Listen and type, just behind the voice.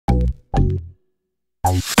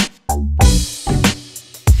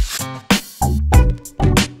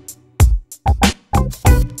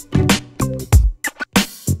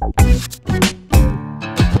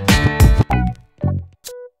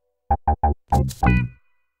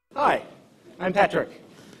Hi, I'm Patrick.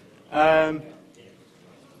 I'm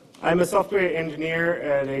a software engineer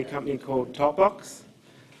at a company called TokBox.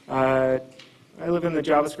 I live in the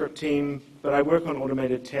JavaScript team, but I work on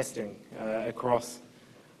automated testing across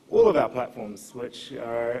all of our platforms, which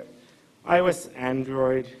are iOS,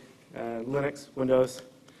 Android, Linux, Windows,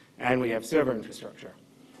 and we have server infrastructure.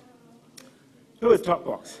 Who is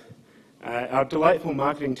TokBox? Our delightful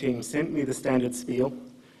marketing team sent me the standard spiel.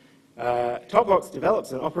 TokBox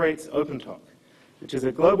develops and operates OpenTalk, which is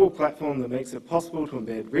a global platform that makes it possible to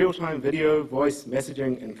embed real-time video, voice,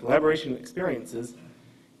 messaging, and collaboration experiences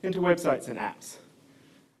into websites and apps.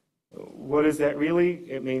 What is that really?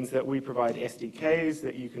 It means that we provide SDKs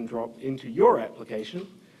that you can drop into your application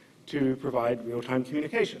to provide real-time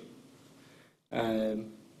communication.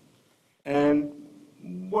 And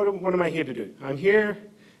what am I here to do? I'm here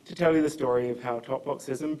to tell you the story of how TokBox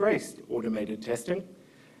has embraced automated testing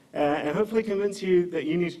and hopefully convince you that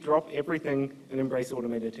you need to drop everything and embrace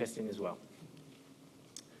automated testing as well.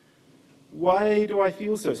 Why do I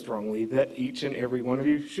feel so strongly that each and every one of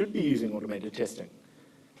you should be using automated testing?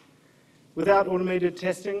 Without automated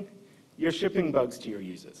testing, you're shipping bugs to your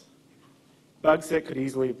users. Bugs that could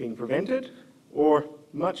easily have been prevented, or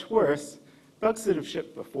much worse, bugs that have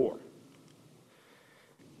shipped before.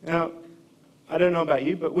 Now, I don't know about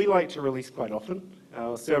you, but we like to release quite often.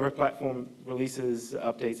 Our server platform releases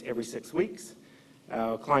updates every 6 weeks.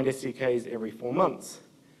 Our client SDKs every 4 months.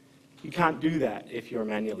 You can't do that if you're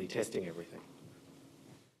manually testing everything.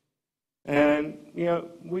 And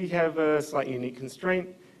we have a slightly unique constraint.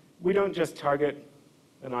 We don't just target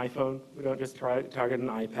an iPhone. We don't just target an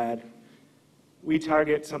iPad. We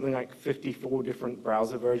target something like 54 different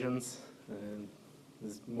browser versions. And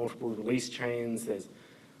there's multiple release chains. There's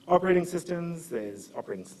operating systems. There's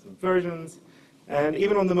operating system versions. And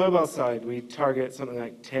even on the mobile side, we target something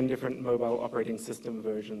like 10 different mobile operating system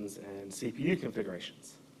versions and CPU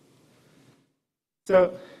configurations.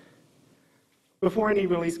 So before any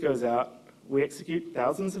release goes out, we execute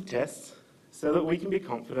thousands of tests so that we can be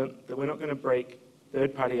confident that we're not going to break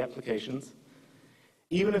third-party applications,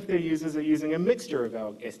 even if their users are using a mixture of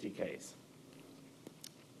our SDKs.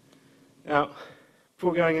 Now,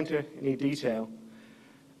 before going into any detail,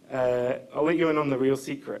 I'll let you in on the real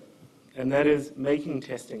secret, and that is making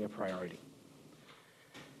testing a priority.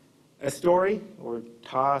 A story, or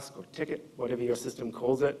task, or ticket, whatever your system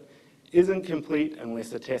calls it, isn't complete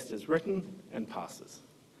unless a test is written and passes.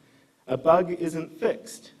 A bug isn't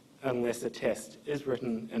fixed unless a test is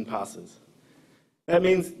written and passes. That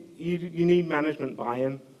means you need management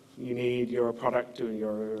buy-in. You need your product or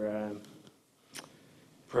your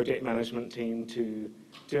project management team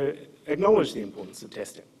to acknowledge the importance of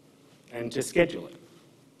testing and to schedule it.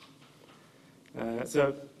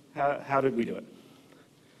 So how did we do it?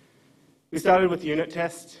 We started with unit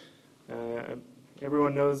test.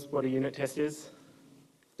 Everyone knows what a unit test is?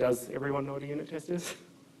 Does everyone know what a unit test is?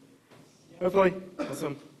 Hopefully.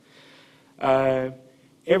 Awesome.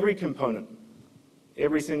 Every component,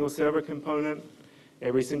 every single server component,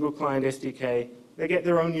 every single client SDK, they get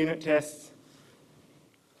their own unit tests.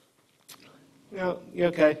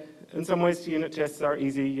 Okay, in some ways unit tests are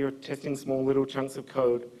easy. You're testing small little chunks of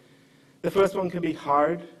code. The first one can be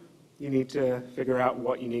hard. You need to figure out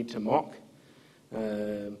what you need to mock.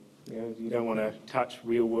 You don't want to touch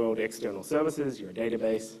real-world external services, your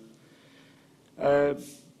database.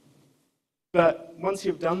 But once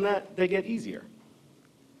you've done that, they get easier.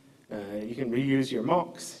 You can reuse your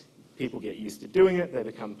mocks. People get used to doing it. They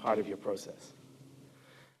become part of your process.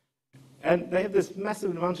 And they have this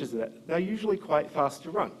massive advantage that they're usually quite fast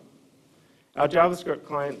to run. Our JavaScript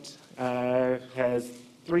client has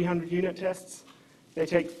 300 unit tests. They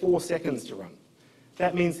take 4 seconds to run.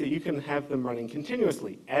 That means that you can have them running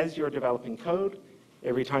continuously as you're developing code.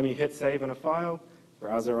 Every time you hit save in a file,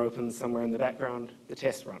 browser opens somewhere in the background, the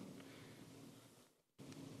tests run.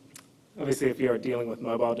 Obviously, if you're dealing with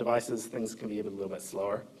mobile devices, things can be a little bit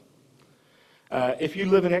slower. If you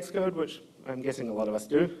live in Xcode, which I'm guessing a lot of us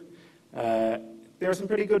do, there are some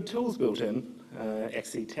pretty good tools built in.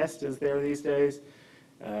 XC Test is there these days.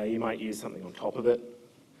 You might use something on top of it.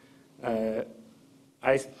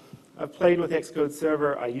 I've played with Xcode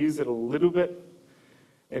Server. I use it a little bit.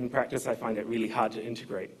 In practice, I find it really hard to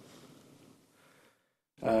integrate.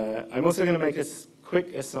 I'm also going to make a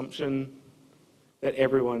quick assumption that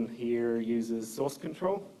everyone here uses source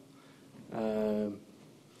control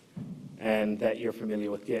and that you're familiar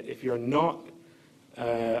with Git. If you're not,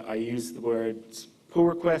 I use the words pull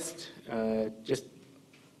request.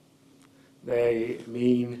 They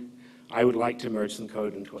mean I would like to merge some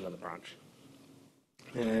code into another branch.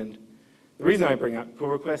 And the reason I bring up pull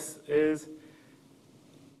requests is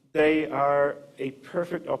they are a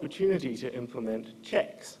perfect opportunity to implement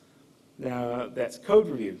checks. Now, that's code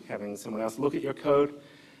review, having someone else look at your code,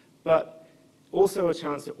 but also a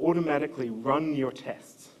chance to automatically run your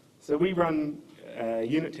tests. So we run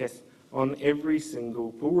unit tests on every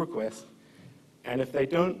single pull request, and if they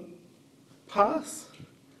don't pass,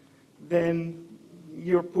 then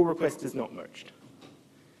your pull request is not merged.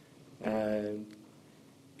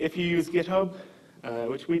 If you use GitHub,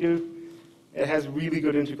 which we do, it has really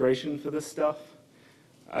good integration for this stuff.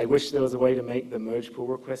 I wish there was a way to make the merge pull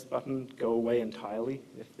request button go away entirely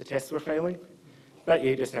if the tests were failing, but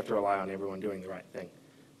you just have to rely on everyone doing the right thing.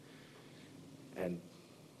 And,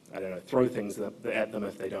 I don't know, throw things at them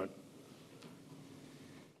if they don't.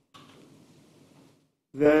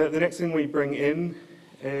 The next thing we bring in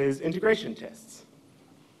is integration tests.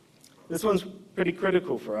 This one's pretty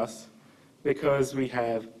critical for us because we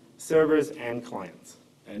have servers and clients,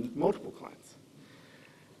 and multiple clients.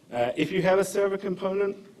 If you have a server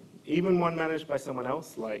component, even one managed by someone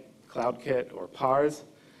else, like CloudKit or Pars,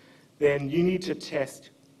 then you need to test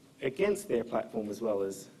against their platform as well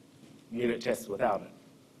as unit tests without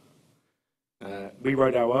it. We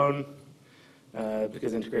wrote our own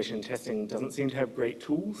because integration testing doesn't seem to have great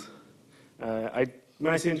tools.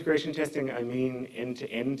 When I say integration testing, I mean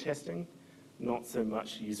end-to-end testing, not so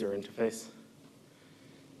much user interface.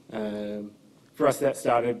 For us, that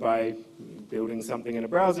started by building something in a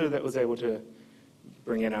browser that was able to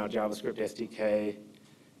bring in our JavaScript SDK,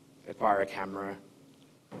 acquire a camera,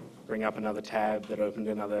 bring up another tab that opened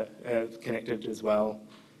another, connected as well,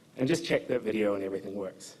 and just check that video and everything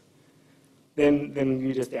works. Then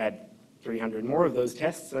you just add 300 more of those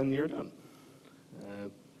tests and you're done.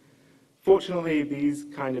 Fortunately, these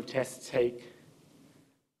kind of tests take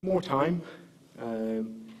more time.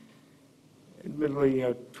 Admittedly,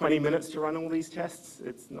 20 minutes to run all these tests.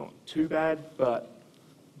 It's not too bad, but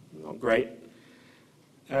not great.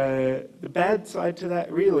 The bad side to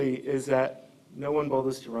that really is that no one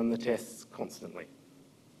bothers to run the tests constantly.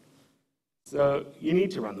 So you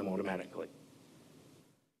need to run them automatically.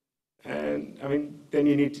 And I mean, then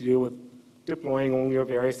you need to deal with deploying all your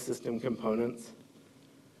various system components.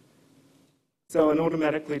 So an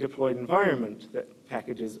automatically deployed environment that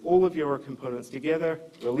packages all of your components together,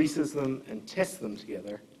 releases them, and tests them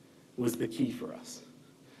together was the key for us.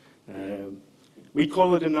 We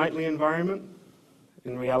call it a nightly environment.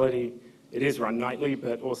 In reality, it is run nightly,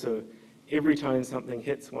 but also every time something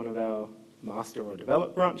hits one of our master or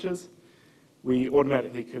develop branches, we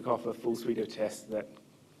automatically kick off a full suite of tests that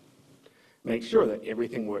make sure that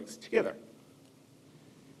everything works together.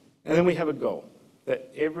 And then we have a goal, that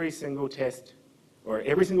every single test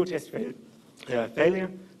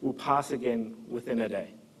failure will pass again within a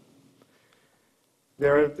day.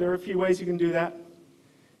 There are a few ways you can do that.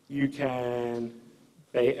 You can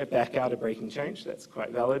back out a breaking change, that's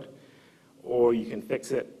quite valid, or you can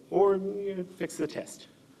fix it, or fix the test.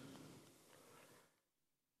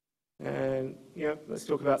 And let's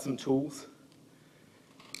talk about some tools.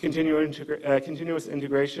 Continuous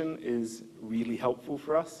integration is really helpful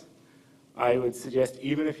for us. I would suggest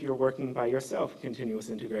even if you're working by yourself, continuous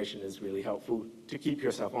integration is really helpful to keep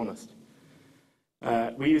yourself honest.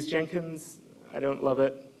 We use Jenkins. I don't love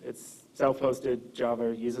it. It's self-hosted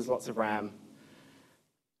Java, uses lots of RAM,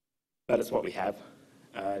 but it's what we have.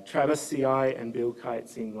 Travis CI and BuildKite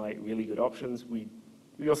seem like really good options. We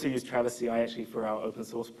also use Travis CI actually for our open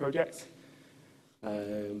source projects.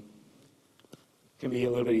 Can be a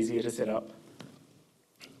little bit easier to set up.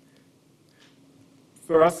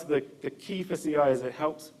 For us, the key for CI is it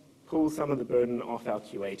helps pull some of the burden off our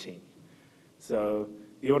QA team. So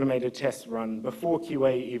the automated tests run before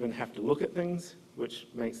QA even have to look at things, which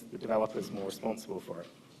makes the developers more responsible for it.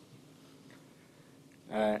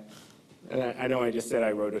 And I know I just said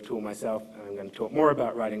I wrote a tool myself, and I'm going to talk more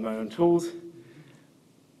about writing my own tools,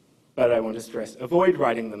 but I want to stress, avoid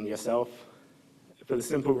writing them yourself for the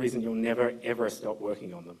simple reason you'll never, ever stop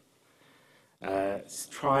working on them.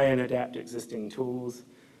 Try and adapt existing tools,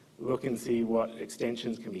 look and see what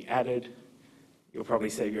extensions can be added. You'll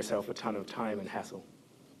probably save yourself a ton of time and hassle.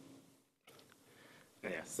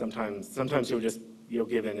 And yeah, sometimes you'll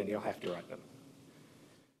give in and you'll have to write them.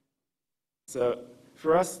 So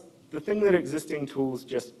for us, the thing that existing tools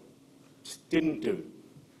just didn't do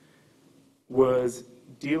was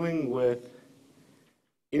dealing with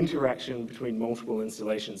interaction between multiple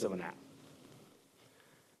installations of an app.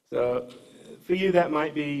 So for you, that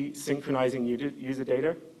might be synchronizing user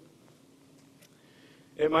data.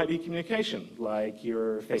 It might be communication, like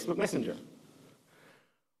your Facebook Messenger.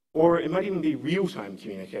 Or it might even be real-time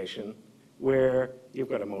communication, where you've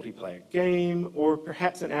got a multiplayer game, or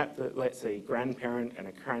perhaps an app that lets a grandparent and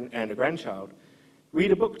a grandchild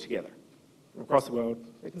read a book together. Across the world,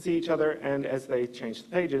 they can see each other, and as they change the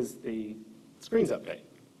pages, the screens update.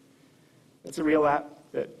 It's a real app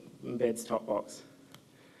that embeds TokBox.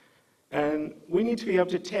 And we need to be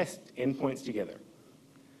able to test endpoints together.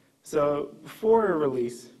 So before a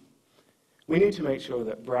release, we need to make sure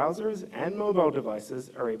that browsers and mobile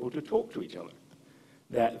devices are able to talk to each other.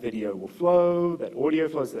 That video will flow, that audio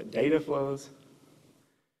flows, that data flows.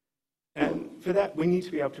 And for that, we need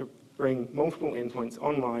to be able to bring multiple endpoints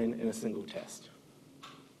online in a single test.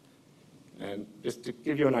 And just to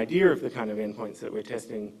give you an idea of the kind of endpoints that we're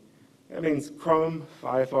testing, that means Chrome,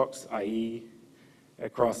 Firefox, IE,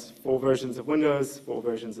 across 4 versions of Windows, 4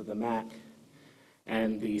 versions of the Mac,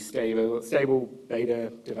 and the stable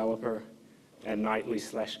beta developer and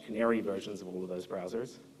nightly/canary versions of all of those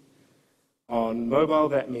browsers. On mobile,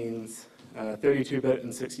 that means 32-bit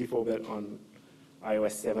and 64-bit on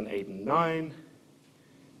iOS 7, 8, and 9,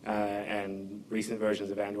 and recent versions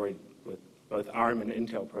of Android with both ARM and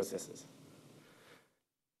Intel processors.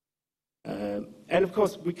 And of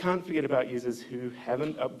course, we can't forget about users who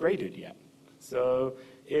haven't upgraded yet. So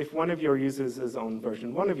if one of your users is on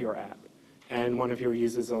version 1 of your app and one of your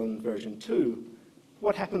users on version 2,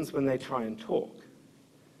 what happens when they try and talk?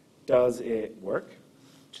 Does it work,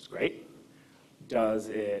 which is great? Does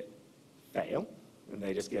it fail, and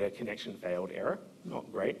they just get a connection failed error?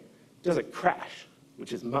 Not great. Does it crash,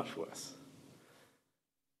 which is much worse?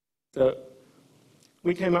 So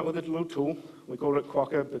we came up with a little tool. We called it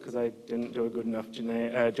Quokka because I didn't do a good enough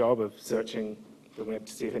job of searching the web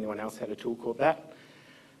to see if anyone else had a tool called that.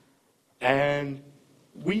 And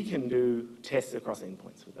we can do tests across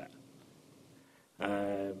endpoints with that.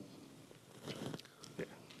 Yeah,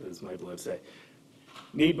 as my blurb say.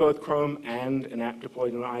 Need both Chrome and an app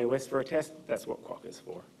deployed on iOS for a test? That's what Quokka is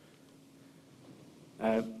for.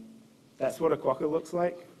 That's what a Quokka looks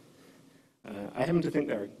like. I happen to think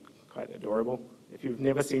they're quite adorable. If you've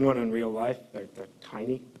never seen one in real life, they're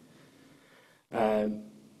tiny. In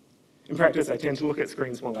practice, I tend to look at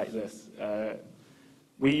screens more like this.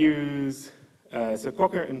 We use, so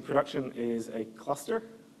Quokka in production is a cluster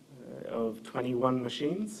of 21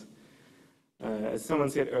 machines. As someone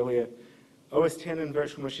said earlier, OS X and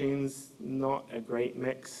virtual machines, not a great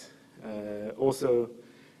mix. Also,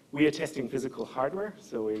 we are testing physical hardware,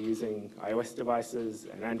 so we're using iOS devices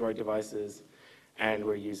and Android devices, and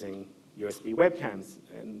we're using USB webcams.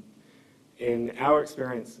 And in our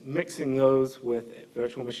experience, mixing those with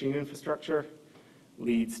virtual machine infrastructure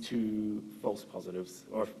leads to false positives,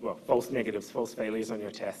 or well, false negatives, false failures on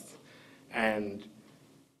your tests. And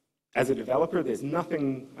as a developer, there's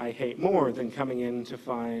nothing I hate more than coming in to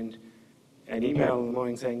find an email in the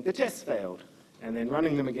morning saying, the tests failed, and then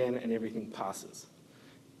running them again and everything passes,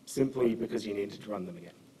 simply because you needed to run them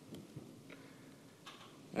again.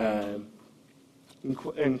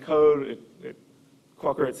 In code,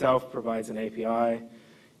 Quokka itself provides an API.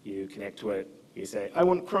 You connect to it, you say, I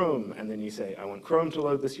want Chrome, and then you say, I want Chrome to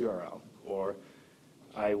load this URL, or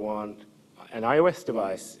I want an iOS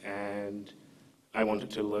device, and I want it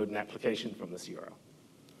to load an application from this URL.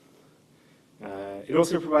 It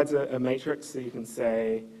also provides a matrix, so you can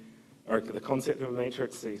say, or the concept of a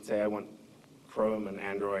matrix, so you can say, I want Chrome and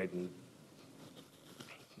Android and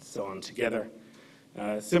so on together,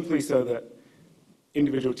 simply so that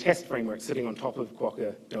individual test frameworks sitting on top of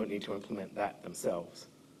Quokka don't need to implement that themselves.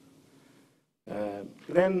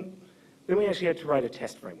 Then we actually had to write a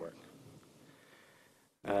test framework.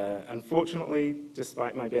 Unfortunately,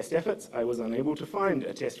 despite my best efforts, I was unable to find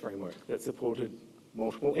a test framework that supported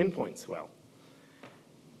multiple endpoints well.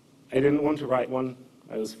 I didn't want to write one,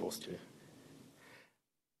 I was forced to.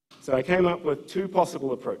 So I came up with 2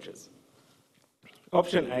 possible approaches.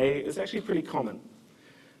 Option A is actually pretty common,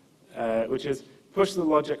 which is push the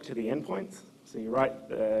logic to the endpoints. So you write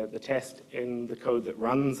the test in the code that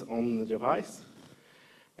runs on the device.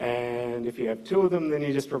 And if you have 2 of them, then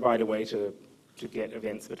you just provide a way to get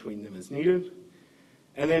events between them as needed.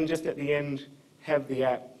 And then just at the end, have the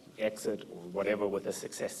app exit or whatever with a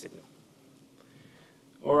success signal.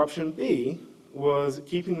 Or option B was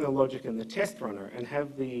keeping the logic in the test runner and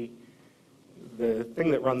have the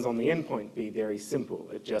thing that runs on the endpoint be very simple.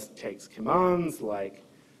 It just takes commands like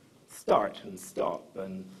start and stop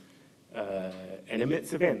and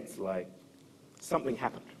emits events like something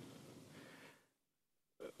happened.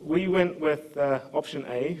 We went with option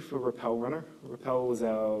A for Repel Runner. Repel was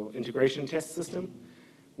our integration test system.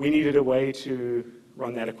 We needed a way to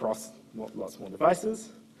run that across lots more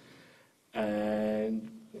devices. And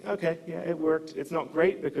okay, yeah, it worked. It's not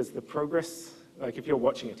great because the progress, like if you're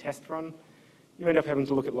watching a test run, you end up having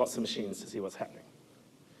to look at lots of machines to see what's happening.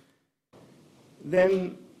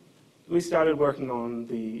 Then we started working on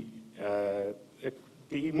the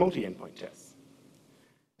multi-endpoint tests.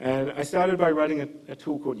 And I started by writing a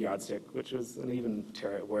tool called Yardstick, which was an even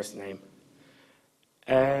worse name.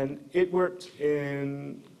 And it worked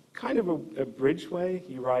in kind of a bridge way.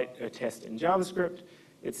 You write a test in JavaScript,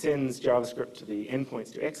 it sends JavaScript to the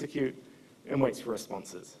endpoints to execute, and waits for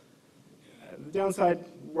responses. The downside,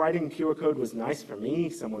 writing pure code was nice for me,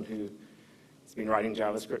 someone who's been writing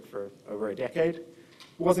JavaScript for over a decade. It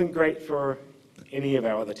wasn't great for any of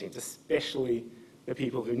our other teams, especially the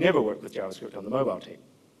people who never worked with JavaScript on the mobile team.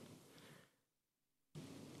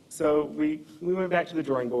 So we went back to the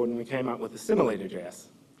drawing board and we came up with Assimilator.js,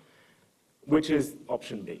 which is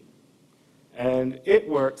option B. And it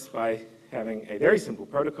works by having a very simple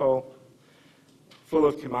protocol full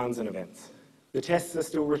of commands and events. The tests are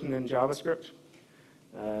still written in JavaScript,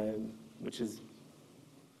 which is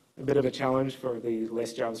a bit of a challenge for the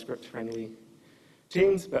less JavaScript-friendly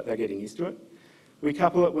teams, but they're getting used to it. We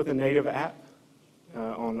couple it with a native app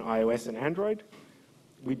on iOS and Android.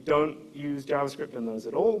 We don't use JavaScript in those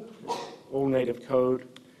at all. It's all native code,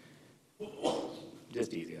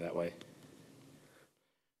 just easier that way.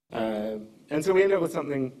 And so we end up with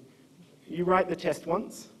something, you write the test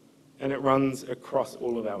once, and it runs across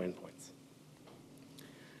all of our endpoints.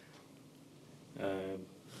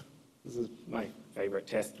 This is my favorite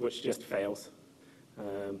test, which just fails.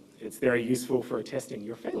 It's very useful for testing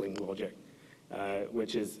your failing logic,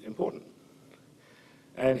 which is important.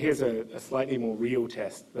 And here's a slightly more real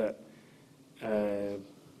test that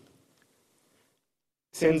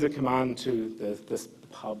sends a command to this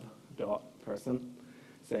pub.person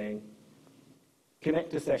saying,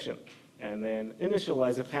 connect a session, and then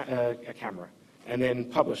initialize a camera, and then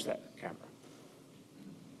publish that camera.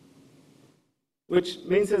 Which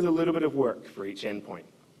means there's a little bit of work for each endpoint.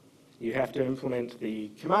 You have to implement the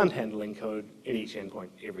command handling code in each endpoint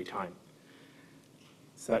every time,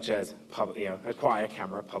 such as acquire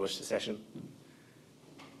camera, publish the session.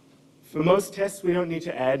 For most tests, we don't need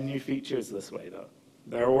to add new features this way, though.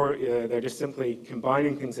 They're just simply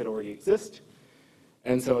combining things that already exist,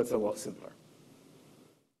 and so it's a lot simpler.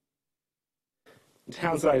 The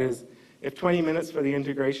downside is, if 20 minutes for the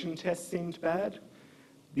integration test seemed bad,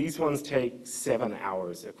 these ones take 7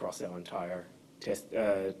 hours across our entire test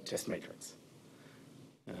matrix.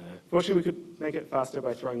 Fortunately, we could make it faster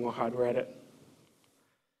by throwing more hardware at it.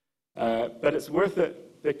 But it's worth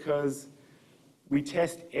it because we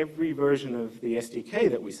test every version of the SDK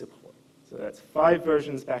that we support. So that's 5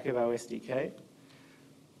 versions back of our SDK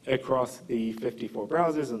across the 54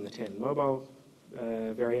 browsers and the 10 mobile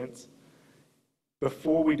variants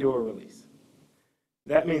before we do a release.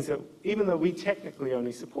 That means that even though we technically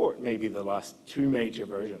only support maybe the last 2 major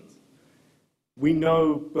versions, we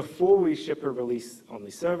know before we ship a release on the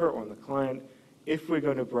server or on the client if we're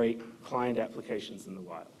going to break client applications in the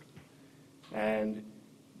wild. And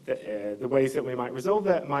the ways that we might resolve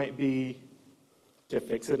that might be to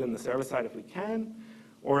fix it in the server side if we can,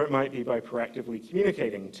 or it might be by proactively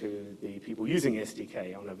communicating to the people using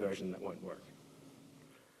SDK on a version that won't work.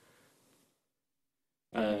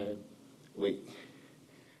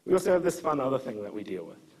 We also have this fun other thing that we deal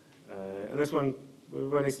with. And this one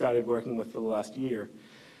we've only started working with for the last year,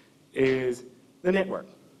 is the network.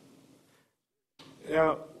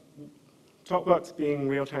 Now, TokBox being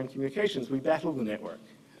real-time communications, we battle the network.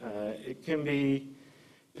 It can be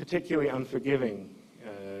particularly unforgiving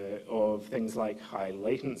of things like high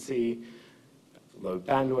latency, low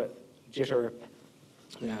bandwidth, jitter,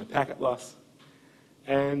 packet loss.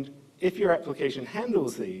 And if your application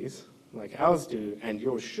handles these, like ours do, and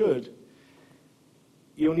yours should,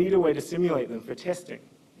 you'll need a way to simulate them for testing,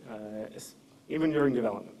 even during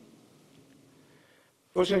development.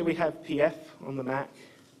 Fortunately, we have PF on the Mac.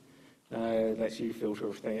 Lets you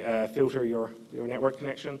filter your network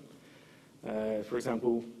connection. For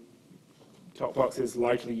example, TokBox is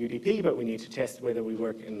largely UDP, but we need to test whether we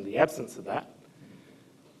work in the absence of that.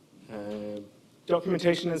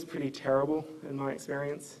 Documentation is pretty terrible in my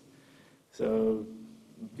experience. So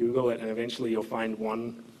Google it, and eventually you'll find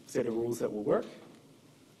one set of rules that will work.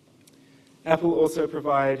 Apple also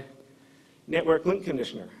provide network link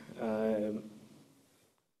conditioner.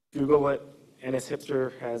 Google it.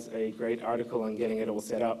 NSHipster has a great article on getting it all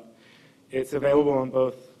set up. It's available on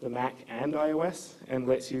both the Mac and iOS and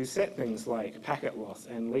lets you set things like packet loss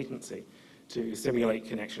and latency to simulate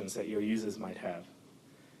connections that your users might have.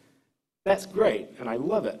 That's great, and I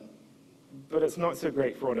love it, but it's not so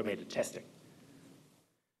great for automated testing.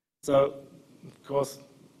 So, of course,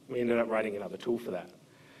 we ended up writing another tool for that.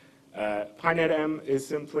 PyNetM is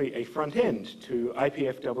simply a front end to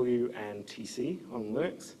IPFW and TC on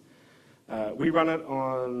Linux. We run it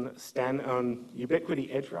on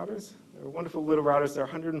Ubiquiti Edge routers. They're wonderful little routers. They're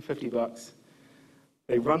 $150.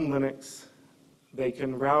 They run Linux. They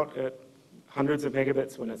can route at hundreds of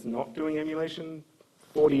megabits when it's not doing emulation,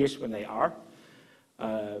 40-ish when they are.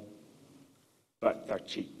 But they're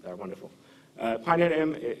cheap. They're wonderful.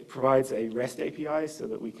 PyNetM, it provides a REST API so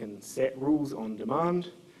that we can set rules on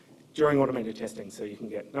demand during automated testing, so you can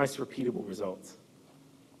get nice repeatable results.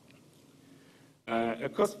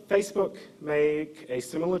 Of course, Facebook make a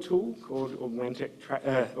similar tool called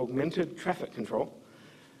augmented traffic control.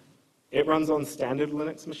 It runs on standard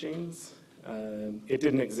Linux machines. It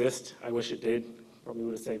didn't exist. I wish it did. Probably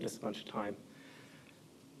would have saved us a bunch of time.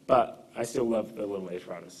 But I still love the little edge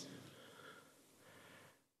routers.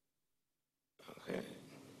 Okay.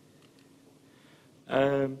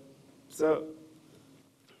 So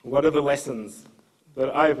what are the lessons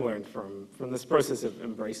that I've learned from this process of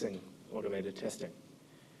embracing automated testing?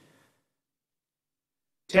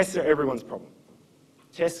 Tests are everyone's problem.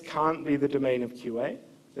 Tests can't be the domain of QA.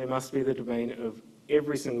 They must be the domain of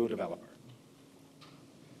every single developer.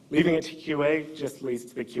 Leaving it to QA just leads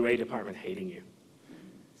to the QA department hating you.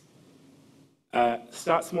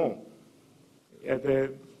 Start small. In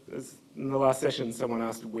the last session, someone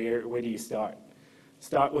asked, where do you start?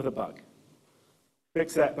 Start with a bug.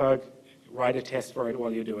 Fix that bug, write a test for it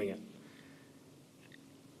while you're doing it.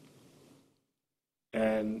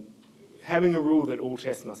 And having a rule that all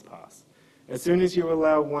tests must pass. As soon as you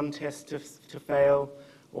allow one test to fail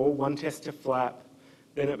or one test to flap,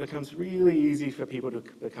 then it becomes really easy for people to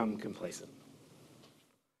become complacent.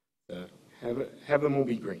 So have them all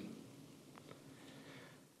be green.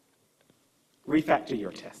 Refactor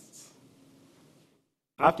your tests.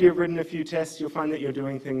 After you've written a few tests, you'll find that you're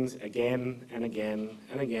doing things again and again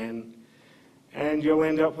and again, and you'll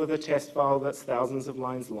end up with a test file that's thousands of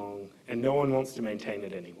lines long, and no one wants to maintain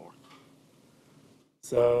it anymore.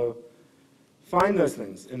 So find those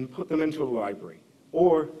things and put them into a library,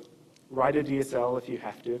 or write a DSL if you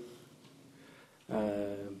have to,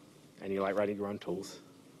 and you like writing your own tools.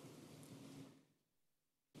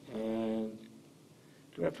 And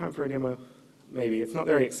do we have time for a demo? Maybe. It's not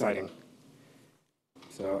very exciting.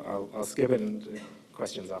 So I'll skip it and do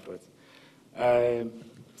questions afterwards.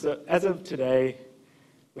 So as of today,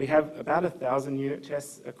 we have about 1,000 unit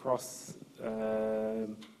tests across the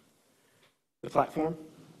platform.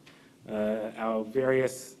 Our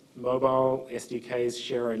various mobile SDKs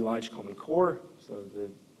share a large common core, so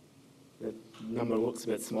the number looks a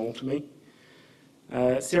bit small to me.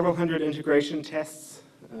 Several hundred integration tests.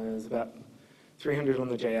 There's about 300 on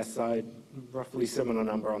the JS side, roughly similar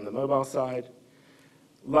number on the mobile side.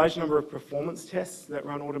 Large number of performance tests that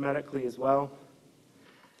run automatically as well.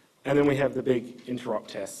 And then we have the big interop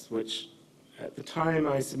tests, which at the time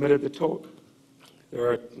I submitted the talk,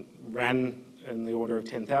 ran in the order of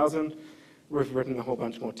 10,000. We've written a whole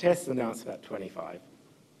bunch more tests, and now it's about 25.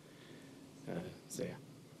 So yeah.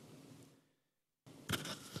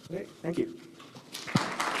 Okay, thank you.